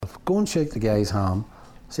go and shake the guy's hand,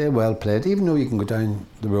 say well played, even though you can go down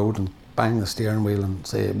the road and bang the steering wheel and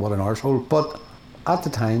say what an arsehole, but at the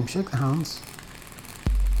time, shake the hands.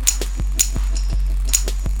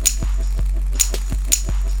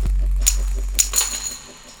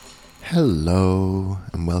 Hello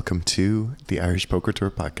and welcome to the Irish Poker Tour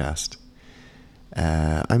podcast.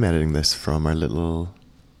 I'm editing this from our little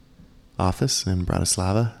office in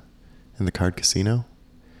Bratislava in the card casino.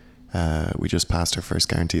 We just passed our first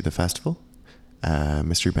guarantee of the festival.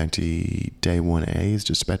 Mystery Bounty Day 1A is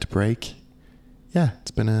just about to break. Yeah,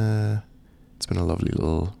 it's been a lovely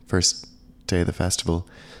little first day of the festival,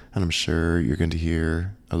 and I'm sure you're going to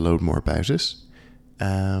hear a load more about it.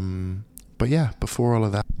 But before all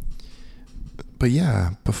of that,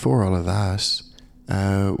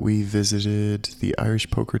 we visited the Irish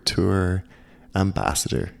Poker Tour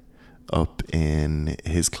ambassador up in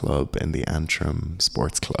his club in the Antrim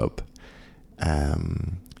Sports Club.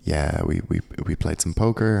 We played some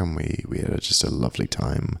poker and we had just a lovely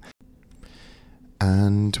time.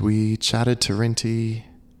 And we chatted to Rinty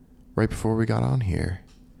right before we got on here.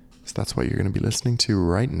 So that's what you're going to be listening to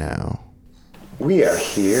right now. We are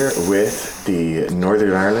here with the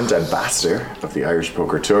Northern Ireland ambassador of the Irish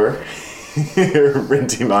Poker Tour,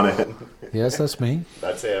 Rinty Monaghan. Yes, that's me.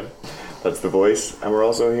 That's him. That's the voice. And we're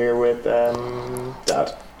also here with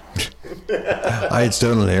Dad. Hi, it's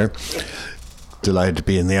Donal here. Delighted to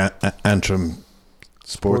be in the Antrim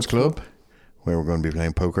Sports Club, where we're going to be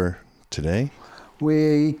playing poker today.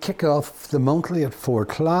 We kick off the monthly at 4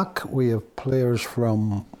 o'clock. We have players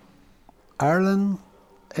from Ireland,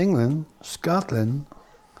 England, Scotland,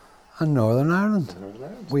 and Northern Ireland.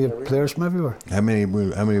 We have players from everywhere. How many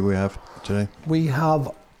do we have today? We have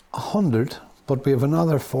 100, but we have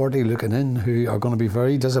another 40 looking in who are going to be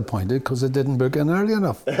very disappointed because they didn't book in early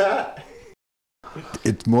enough.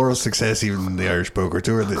 It's more a success even than the Irish Poker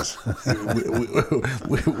Tour. This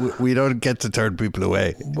we don't get to turn people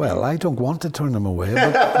away. Well, I don't want to turn them away,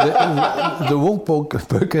 but they won't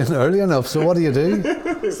book in early enough. So what do?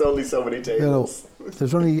 There's only so many tables.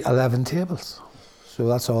 There's only 11 tables, so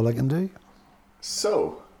that's all I can do.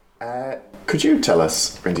 So, could you tell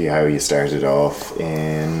us, Rinty, how you started off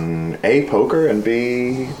in A, poker, and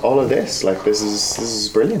B, all of this? Like, this is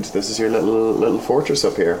brilliant. This is your little fortress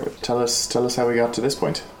up here. Tell us how we got to this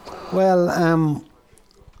point. Well,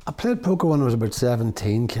 I played poker when I was about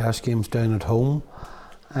 17, cash games down at home,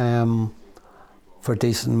 for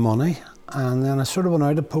decent money, and then I sort of went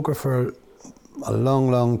out of poker for a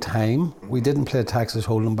long time. We didn't play Texas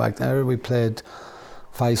Hold'em back there. We played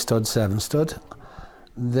 5 stud, 7 stud.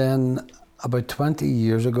 Then about 20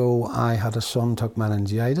 years ago, I had a son took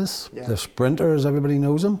meningitis, the sprinter as everybody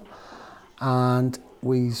knows him, and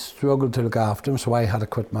we struggled to look after him, so I had to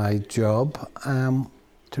quit my job to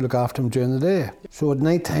look after him during the day. So at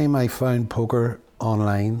night time I found poker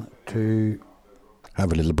online to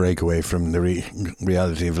have a little break away from the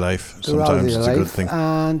reality of life. Sometimes it's a good thing.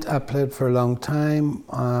 And I played for a long time,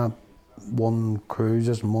 won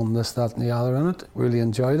cruises and won this, that and the other in it, really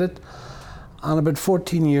enjoyed it. And about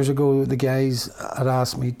 14 years ago, the guys had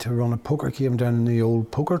asked me to run a poker game down in the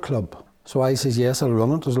old poker club. So I says, yes, I'll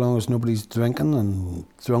run it as long as nobody's drinking and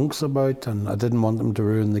drunks about, and I didn't want them to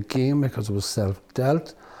ruin the game because it was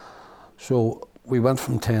self-dealt. So we went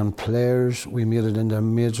from 10 players, we made it into a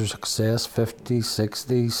major success, 50,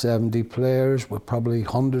 60, 70 players with probably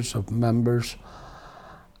hundreds of members,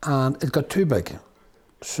 and it got too big.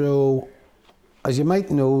 So, as you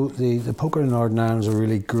might know, the poker in Northern Ireland is a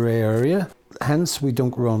really grey area. Hence, we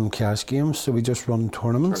don't run cash games, so we just run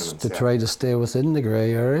tournaments to try to stay within the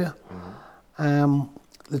grey area.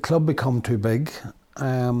 The club became too big.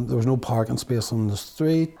 There was no parking space on the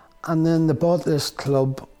street. And then they bought this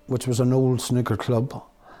club, which was an old snooker club,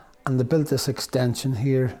 and they built this extension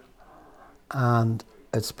here. And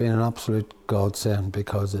it's been an absolute godsend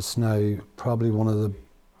because it's now probably one of the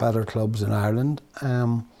better clubs in Ireland.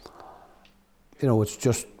 It's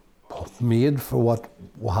just made for what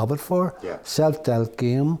we have it for. Yeah. Self-dealt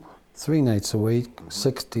game, 3 nights a week,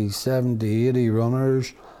 60, 70, 80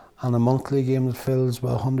 runners, and a monthly game that fills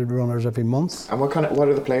with 100 runners every month. And what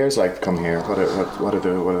are the players like to come here? What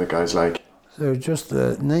are the guys like? They're just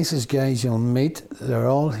the nicest guys you'll meet. They're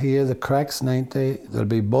all here. The crack's 90. There'll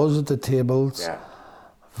be buzz at the tables. Yeah.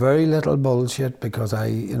 Very little bullshit because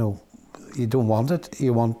you don't want it.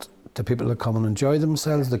 You want the people to come and enjoy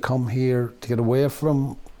themselves. They come here to get away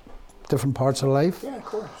from different parts of life. Yeah, of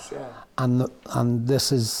course. Yeah. And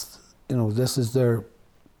this is their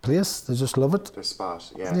place. They just love it. Their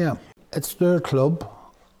spot. Yeah. Yeah. It's their club.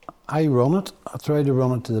 I run it. I try to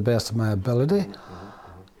run it to the best of my ability.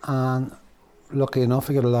 And lucky enough,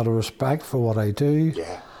 I get a lot of respect for what I do.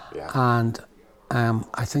 Yeah. And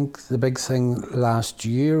I think the big thing last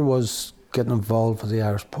year was getting involved with the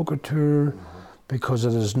Irish Poker Tour, because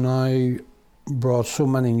it has now brought so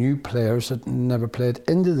many new players that never played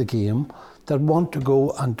into the game that want to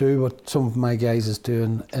go and do what some of my guys is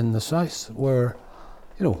doing in the south, where,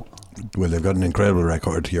 you know. Well, they've got an incredible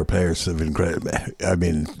record. Your players have incredible. I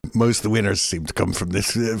mean, most of the winners seem to come from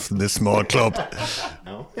this small club.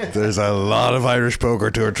 There's a lot of Irish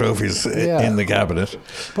Poker Tour trophies in the cabinet.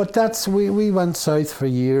 But we went south for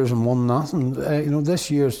years and won nothing. This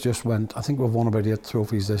year's just went. I think we've won about 8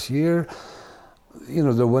 trophies this year.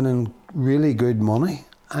 They're winning really good money.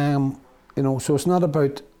 So it's not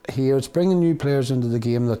about here. It's bringing new players into the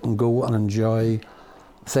game that can go and enjoy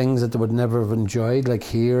things that they would never have enjoyed, like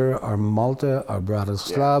here, or Malta, or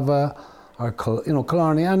Bratislava, or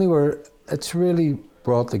Killarney, anywhere. It's really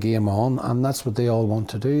brought the game on, and that's what they all want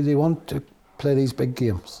to do. They want to play these big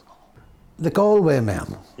games. The Galway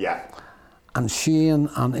men, and Shane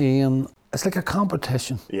and Ian, it's like a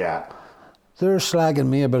competition. Yeah. They're slagging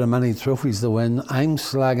me about how many trophies they win. I'm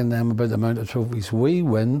slagging them about the amount of trophies we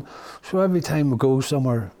win. So every time we go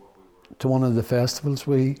somewhere to one of the festivals,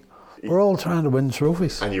 we're all trying to win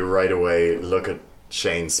trophies. And you right away look at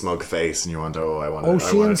Shane's smug face and you want, I want a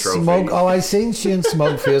trophy. I seen Shane's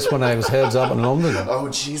smug face when I was heads up in London. Oh,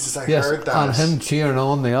 Jesus, I heard that. And him cheering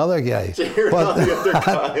on the other guy. On the other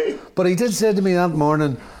guy. But he did say to me that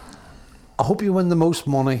morning, I hope you win the most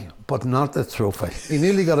money, but not the trophy. He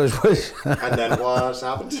nearly got his wish. And then what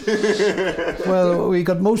happened? Well, we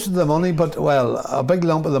got most of the money, a big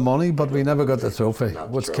lump of the money, but we never got the trophy,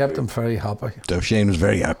 which kept him very happy. So Shane was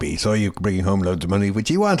very happy. He saw you bringing home loads of money, which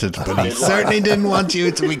he wanted, but he certainly didn't want you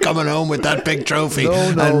to be coming home with that big trophy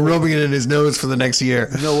and rubbing it in his nose for the next year.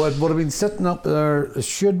 No, it would have been sitting up there. It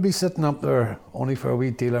should be sitting up there, only for a wee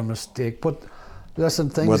dealer mistake. But listen,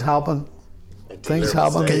 things happen. Things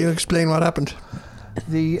happen. Can you explain what happened?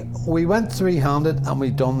 We went 3-handed and we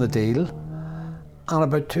done the deal, and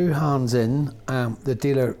about 2 hands in, the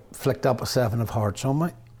dealer flicked up a 7 of hearts on me,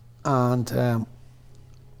 and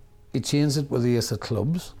he changed it with the ace of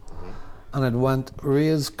clubs, and it went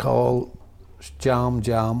raise, call, jam,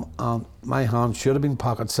 and my hand should have been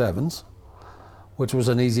pocket 7s, which was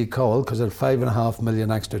an easy call because it had 5.5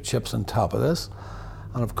 million extra chips on top of this,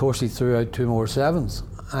 and of course he threw out 2 more 7s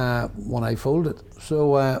when I folded.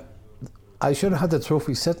 So I should have had the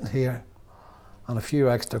trophy sitting here and a few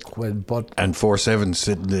extra quid, but... And 4 7s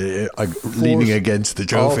sitting leaning against the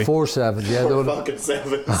trophy. 4 7s, yeah. 4 fucking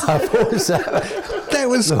 7s. 4 7. That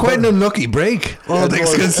was quite an unlucky break, all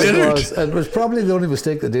things considered. It was probably the only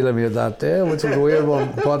mistake the dealer made that day, which was a weird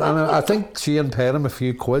one. But I think Shane paid him a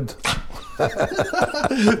few quid.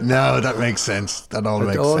 No, that makes sense. That all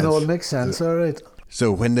makes sense. Oh, no, it makes sense, all right. So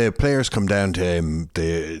when the players come down to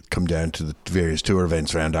the various tour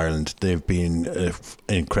events around Ireland, they've been an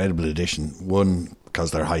incredible addition. One,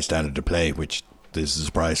 because they're high standard to play, which is a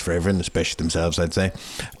surprise for everyone, especially themselves, I'd say.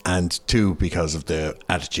 And 2, because of the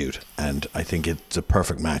attitude. And I think it's a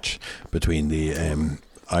perfect match between the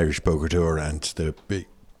Irish Poker Tour and the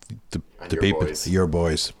people, boys. Your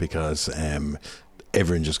boys, because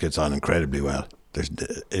everyone just gets on incredibly well.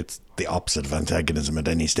 It's the opposite of antagonism at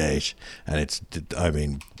any stage, and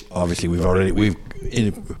obviously we've brought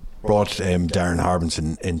Darren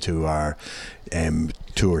Harbinson into our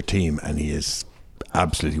tour team, and he is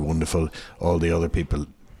absolutely wonderful. All the other people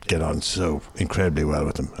get on so incredibly well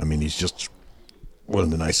with him. I mean, he's just one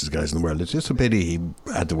of the nicest guys in the world. It's just a pity he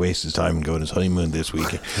had to waste his time and go on his honeymoon this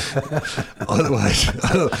week.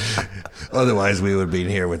 Otherwise we would have been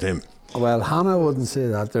here with him. Well, Hannah wouldn't say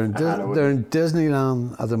that. They're in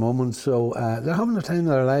Disneyland at the moment, so they're having the time of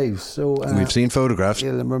their lives. So we've seen photographs.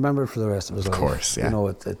 You'll remember for the rest of his life. Of course,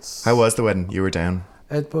 yeah. It's. How was the wedding? You were down.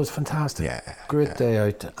 It was fantastic. Yeah, great day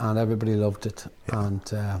out, and everybody loved it. Yeah.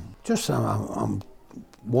 And I'm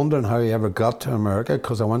wondering how he ever got to America,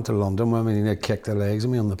 because I went to London when he kicked the legs of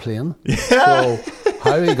me on the plane. Yeah. So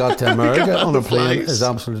how he got to America on a plane is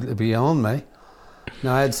absolutely beyond me.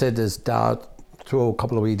 Now, I had said to his dad, throw a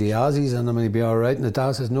couple of wee Diazis in him and he'd be all right, and the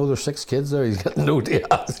dad says, no, there's 6 kids there, he's getting no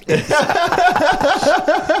Diazis.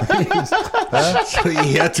 So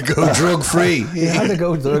he had to go drug free. He had to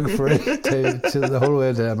go drug free to the whole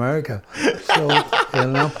way to America. So he'll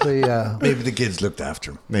not be maybe the kids looked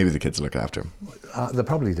after him. They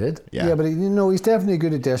probably did. Yeah, but he's definitely a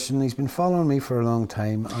good addition. He's been following me for a long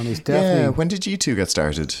time, and he's definitely... Yeah, when did you two get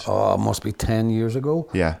started? Oh, it must be 10 years ago.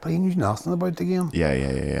 Yeah. But he knew nothing about the game. Yeah.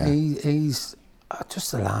 He's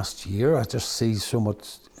just the last year, I just see so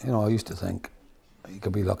much. I used to think he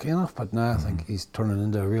could be lucky enough, but now I think he's turning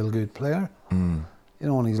into a real good player. And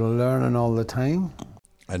he's learning all the time.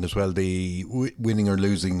 And as well, the winning or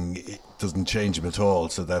losing doesn't change him at all.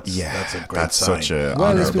 So that's a great sign. Such a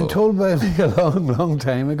Well, it's been told by me a long, long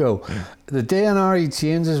time ago. The DNR he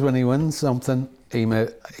changes when he wins something.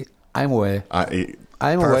 I'm away.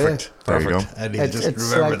 I'm away. There you go. And you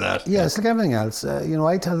just remember that. Yeah, it's like everything else.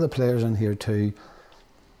 I tell the players in here too,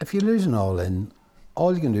 if you're losing all in,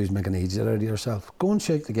 all you can do is make an idiot out of yourself. Go and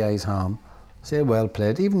shake the guy's hand, say well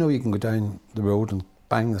played, even though you can go down the road and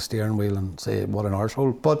bang the steering wheel and say what an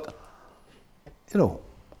arsehole. But,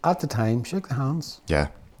 at the time, shake the hands. Yeah.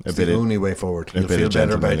 It's the only way forward. You'll feel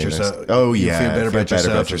better about yourself. Oh, yeah. You'll feel better about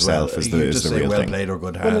yourself is the the just real say well thing. played or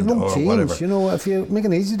good hand it won't or change. whatever. If you make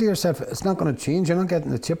an easy to yourself, it's not going to change. You're not getting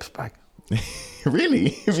the chips back.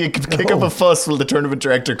 Really? If you could kick up a fuss, will the tournament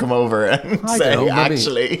director come over and say,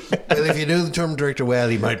 actually? Well, if you knew the tournament director well,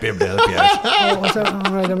 he might be able to help you out. Oh, was that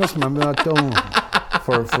all right? I must remember that done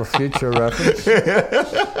for future reference.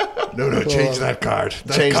 No, change that card.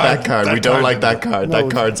 Change that card. We don't like that card. No,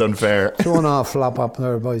 that card's unfair. Throw an flap up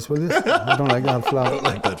there, boys, will you? I don't like that flap. I don't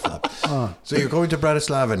like that flap. So you're going to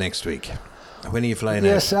Bratislava next week. When are you flying out?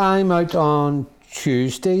 Yes, I'm out on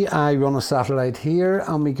Tuesday. I run a satellite here,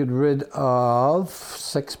 and we got rid of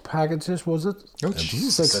 6 packages, was it? Oh,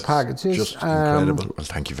 jeez. 6 packages. Just incredible. Well,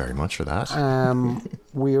 thank you very much for that.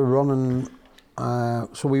 We are running...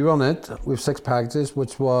 so we run it with 6 packages,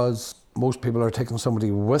 which was... Most people are taking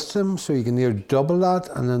somebody with them, so you can near double that,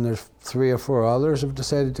 and then there's 3 or 4 others have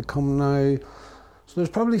decided to come now. So there's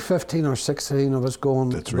probably 15 or 16 of us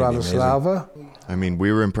going to Bratislava. Really, I mean,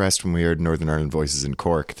 we were impressed when we heard Northern Ireland Voices in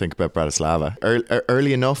Cork. Think about Bratislava.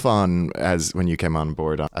 Early enough on, as when you came on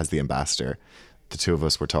board as the ambassador, the two of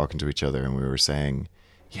us were talking to each other and we were saying,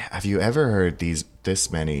 yeah, have you ever heard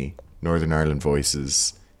this many Northern Ireland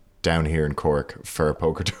Voices down here in Cork for a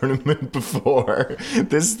poker tournament before?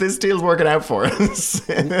 This deal's working out for us.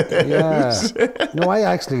 Yeah. No, I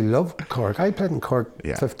actually love Cork. I played in Cork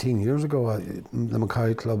 15 years ago. The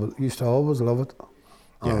MacAonghusa Club. I used to always love it.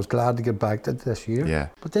 I was glad to get back to it this year. Yeah.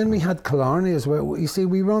 But then we had Killarney as well. You see,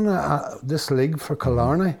 we run this league for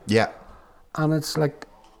Killarney. Yeah. And it's like,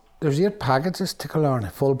 there's 8 packages to Killarney,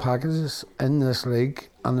 full packages in this league.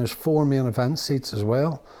 And there's 4 main event seats as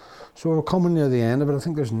well. So we're coming near the end of it. I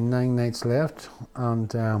think there's 9 nights left, and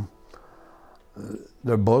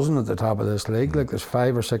they're buzzing at the top of this league. Like there's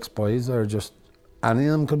 5 or 6 boys that are just, any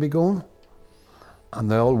of them could be going, and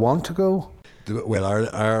they all want to go. Well,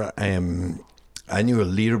 our annual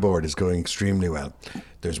leaderboard is going extremely well.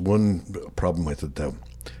 There's one problem with it though.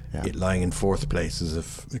 Yeah. It lying in 4th place is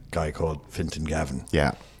a guy called Fintan Gavin.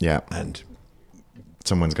 Yeah. And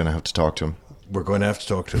someone's going to have to talk to him. We're going to have to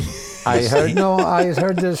talk to him. I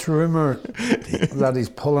heard this rumour that he's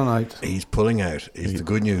pulling out. He's pulling out is the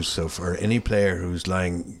good news. So for any player who's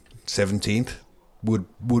lying 17th, would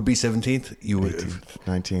be 17th, you would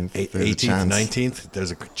 19th, 18th, 19th.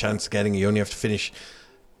 There's a chance getting. You only have to finish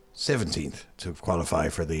 17th to qualify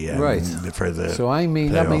for the right. For the so that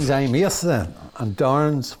means I'm 8th then, and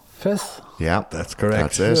Darren's 5th. Yeah, that's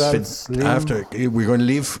correct. That's it. After we're going to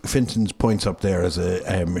leave Finton's points up there as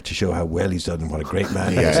a to show how well he's done and what a great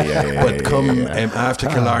man he is. After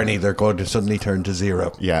Killarney, they're going to suddenly turn to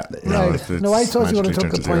 0. Yeah. No, I thought you would have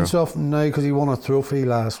took the points off now because he won a trophy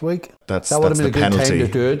last week. That would have been a good penalty. time to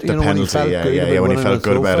do it. The penalty, when he felt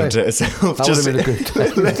good about it himself. That would have been a good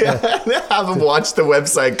time. Haven't watched the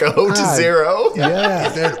website go to 0.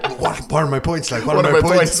 Yeah. What are my points like? What are my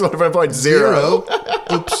points? What are my points? 0.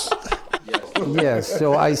 Oops. Yes,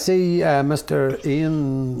 so I see Mr.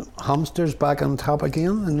 Ian Hamster's back on top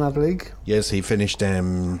again in that league. Yes, he finished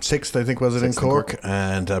 6th, I think, was it, in Cork,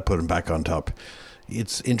 and put him back on top.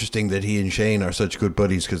 It's interesting that he and Shane are such good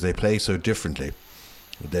buddies because they play so differently.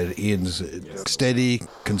 That Ian's a steady,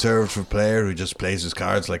 conservative player who just plays his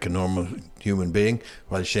cards like a normal human being,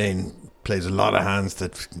 while Shane plays a lot of hands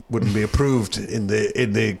that wouldn't be approved in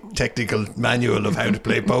the technical manual of how to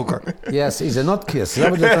play poker. Yes, he's a nutcase. Is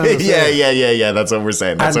that what you're trying to say? Yeah. That's what we're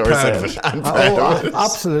saying. That's what we're saying. And proud of it.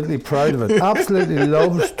 Absolutely proud of it. Absolutely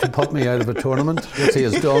loves to put me out of a tournament, which he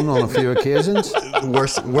has done on a few occasions.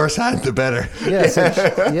 Worse hand, the better. Yes.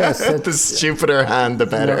 The stupider hand, the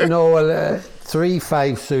better. No,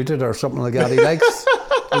 3-5 suited or something like that. He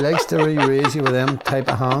likes to re-raise you with them type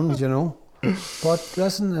of hands, But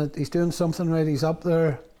listen, he's doing something right. He's up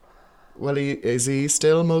there. Well, is he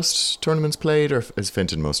still most tournaments played, or is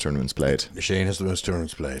Fintan most tournaments played? Shane has the most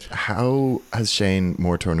tournaments played. How has Shane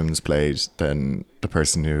more tournaments played than the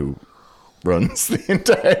person who runs the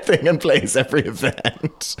entire thing and plays every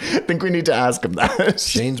event? I think we need to ask him that.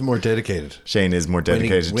 Shane's more dedicated. Shane is more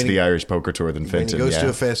dedicated to the Irish Poker Tour than Fintan. When he goes to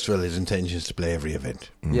a festival, his intention is to play every event.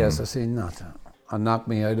 Yes, I've seen that. and knock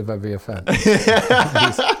me out of every offence.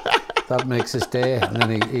 That makes his day. And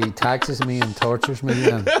then he taxes me and tortures me.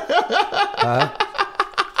 And, you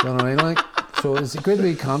know what I mean? Like, so it's a good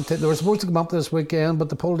wee content. They were supposed to come up this weekend, but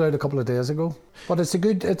they pulled out a couple of days ago. But it's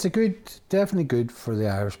definitely good for the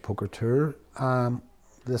Irish Poker Tour.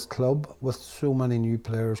 This club with so many new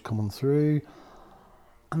players coming through,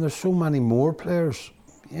 and there's so many more players.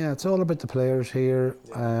 Yeah, it's all about the players here,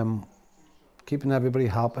 keeping everybody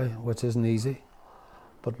happy, which isn't easy,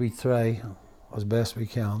 but we try as best we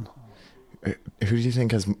can. Who do you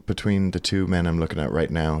think has, between the two men I'm looking at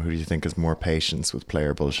right now, who do you think has more patience with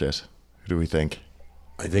player bullshit? Who do we think?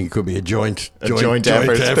 I think it could be a joint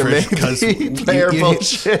effort for me, because player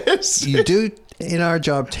bullshit. You do, in our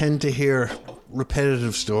job, tend to hear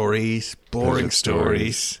repetitive stories, boring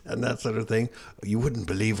stories, and that sort of thing. You wouldn't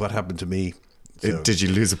believe what happened to me. So. Did you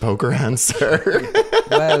lose a poker hand, sir?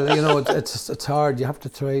 Well, you know, it's hard. You have to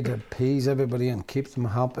try to appease everybody and keep them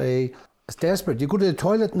happy. It's desperate. You go to the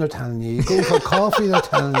toilet and they're telling you. You go for coffee, they're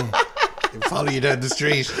telling you. They follow you down the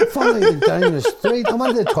street. Follow you down the street. I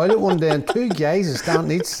went to the toilet one day and two guys are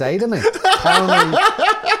standing each side of me,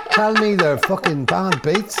 telling me they're fucking bad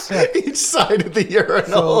beats. Each side of the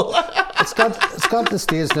urinal. So it's got the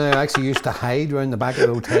stage now. I actually used to hide around the back of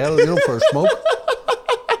the hotel, you know, for a smoke.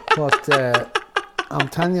 But I'm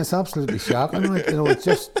telling you, it's absolutely shocking. Like, you know, it's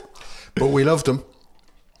just. But we loved them.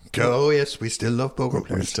 Oh yes, we still love poker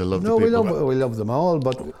players. We still love no, the people. we love them all,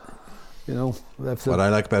 but you know. What I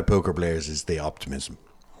like about poker players is the optimism.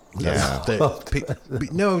 Yeah.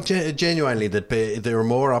 No, genuinely, that they're a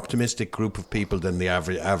more optimistic group of people than the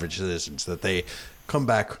average citizens. That they come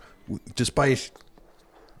back despite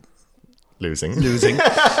losing. The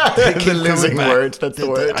losing word. That's the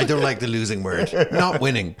word. I don't like the losing word. Not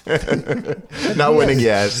winning. Not winning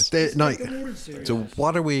yet. So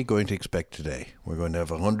what are we going to expect today? We're going to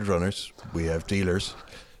have 100 runners. We have dealers.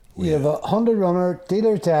 We have 100 runner,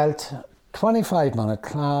 dealer dealt, 25-minute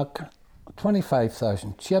clock,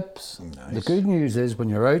 25,000 chips. Nice. The good news is when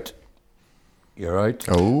you're out, you're out.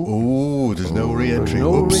 Oh, there's no re-entry. There's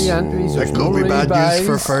no re-entries. That could be bad news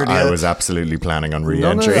for Ferdia. I was absolutely planning on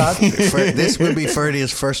re-entry. This will be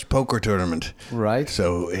Ferdia's first poker tournament. Right.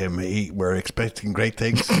 So we're expecting great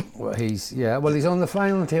things. Well, he's on the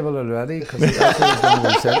final table already because that's where he's going to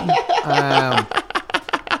be sitting.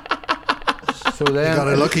 So then, he got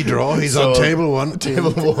a lucky draw. He's on table one.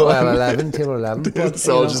 Table 11. But,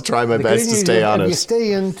 so I'll just try my best to stay on it. If you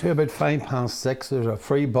stay into about 6:05, there's a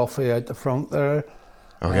free buffet out the front there.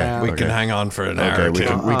 Okay, we can hang on for an hour. Okay,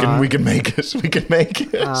 we can make it. We can make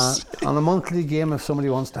it. On a monthly game, if somebody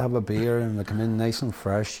wants to have a beer and they come in nice and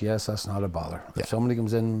fresh, yes, that's not a bother. Yeah. If somebody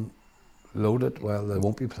comes in loaded, well, they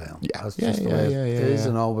won't be playing. Yeah, that's just the way it is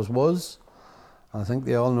and always was. I think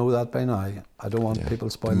they all know that by now. I don't want people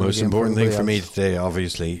spoiling the game. The most important thing for me today,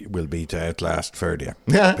 obviously, will be to outlast Ferdia.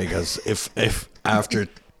 Because if after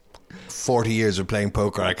 40 years of playing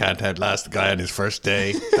poker, I can't outlast the guy on his first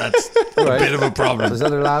day, that's a bit of a problem. Is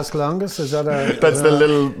that our last longest? That's the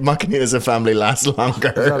little MacAonghusa family lasts longer.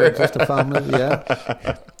 Is that just a family? Yeah.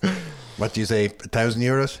 What do you say,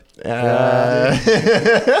 €1,000?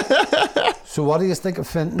 So what do you think of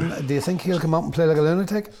Fenton? Do you think he'll come up and play like a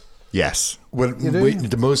lunatic? Yes. Well,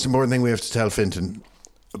 the most important thing we have to tell Fintan,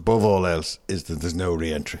 above all else, is that there's no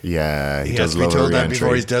re-entry. Yeah, he has to be told that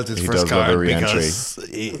before he's dealt his first card.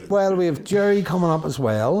 Well, we have Jerry coming up as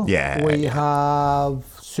well. Yeah. We have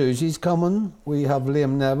Susie's coming. We have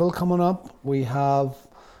Liam Neville coming up. We have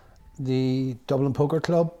the Dublin Poker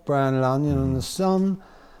Club, Brian Lanyon and his son.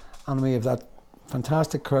 And we have that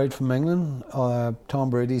fantastic crowd from England, Tom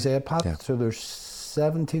Brady's APAT. Yeah. So there's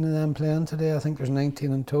 17 of them playing today. I think there's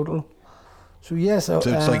 19 in total. So yes, so it's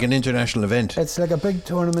like an international event. It's like a big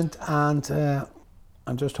tournament, and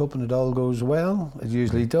I'm just hoping it all goes well. It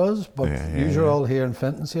usually does, but you're all here in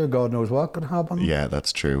Fenton's here. God knows what could happen. Yeah,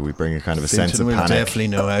 that's true. We bring a kind of a Fintan sense of will panic. Definitely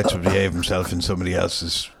know how to behave himself in somebody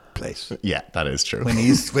else's place. Yeah, that is true. When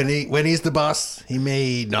he's the boss, he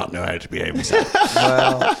may not know how to behave himself.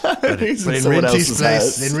 Well, but in Rinty's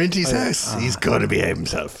place, in Rinty's house, he's got to behave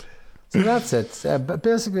himself. So that's it. But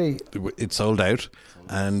basically, it's sold out,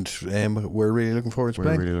 and we're really looking forward to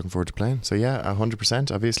playing. We're really looking forward to playing. So yeah,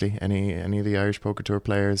 100%. Obviously, any of the Irish Poker Tour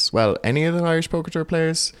players. Well, any of the Irish Poker Tour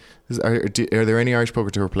players. Are there any Irish Poker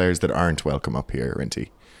Tour players that aren't welcome up here, Rinty?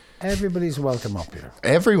 Everybody's welcome up here.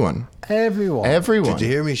 Everyone. Did you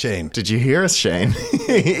hear me, Shane? Did you hear us, Shane?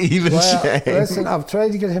 Even Shane. Listen, I've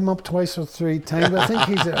tried to get him up twice or three times, but I think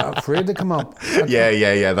he's afraid to come up.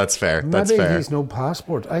 Yeah, that's fair. Maybe he's no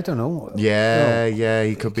passport. I don't know. Yeah,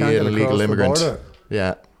 he could be an illegal immigrant.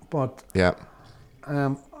 Yeah. But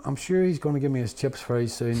I'm sure he's going to give me his chips very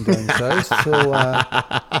soon down south. So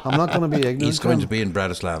I'm not going to be ignorant. He's going to be in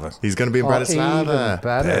Bratislava. He's going to be in Bratislava. Even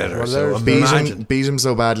better. Well, So beat him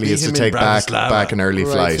so badly as to take back an early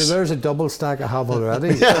flight. So there's a double stack I have already.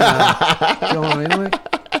 You know what I mean?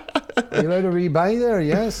 Are you allowed to rebuy there?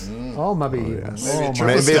 Yes. Oh, maybe.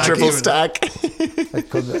 Maybe a triple stack. It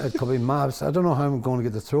could be maps. I don't know how I'm going to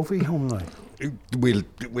get the trophy home now. We'll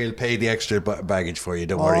pay the extra baggage for you.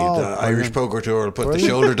 Don't worry. The Brilliant. Irish Poker Tour will put the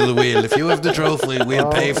shoulder to the wheel. If you have the trophy,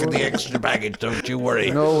 we'll pay for the extra baggage. Don't you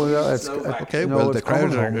worry. No, Okay. Well, the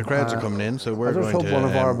crowds are coming in, so we're going to one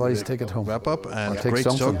of our boys take it home. wrap up. And take great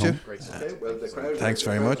to talk to you. something Thanks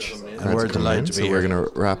very much. And we're delighted to be so here. we're going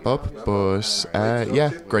to wrap up, but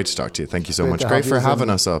great to talk to you. Thank you so Great much. to Great have for you, having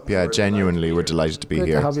us up. Yeah, genuinely, we're delighted to be Great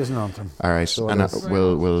here. to have you in Antrim. All right, So and it is.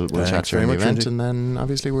 we'll chat Thanks during the very much, event, Rinty. and then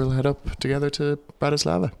obviously we'll head up together to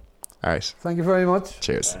Bratislava. All right, Thank you very much.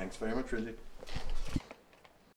 cheers. Thanks very much, Rinty.